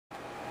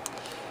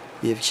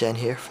We have Jen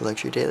here for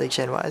Luxury Daily.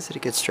 Jen, why is it a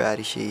good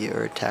strategy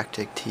or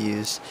tactic to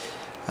use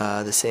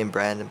the same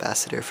brand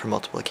ambassador for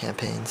multiple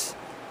campaigns?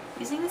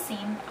 Using the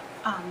same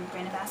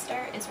brand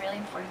ambassador is really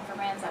important for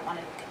brands that want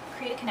to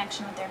create a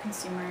connection with their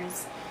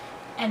consumers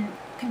and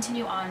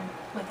continue on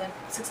with a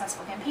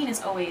successful campaign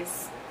is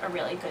always a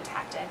really good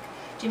tactic.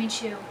 Jimmy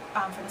Choo,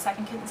 for the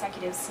second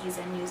consecutive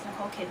season, used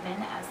Nicole Kidman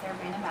as their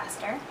brand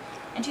ambassador,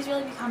 and she's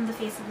really become the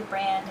face of the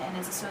brand and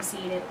is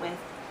associated with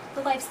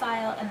the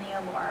lifestyle and the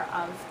allure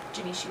of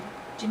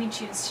Jimmy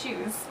Choo's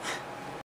shoes.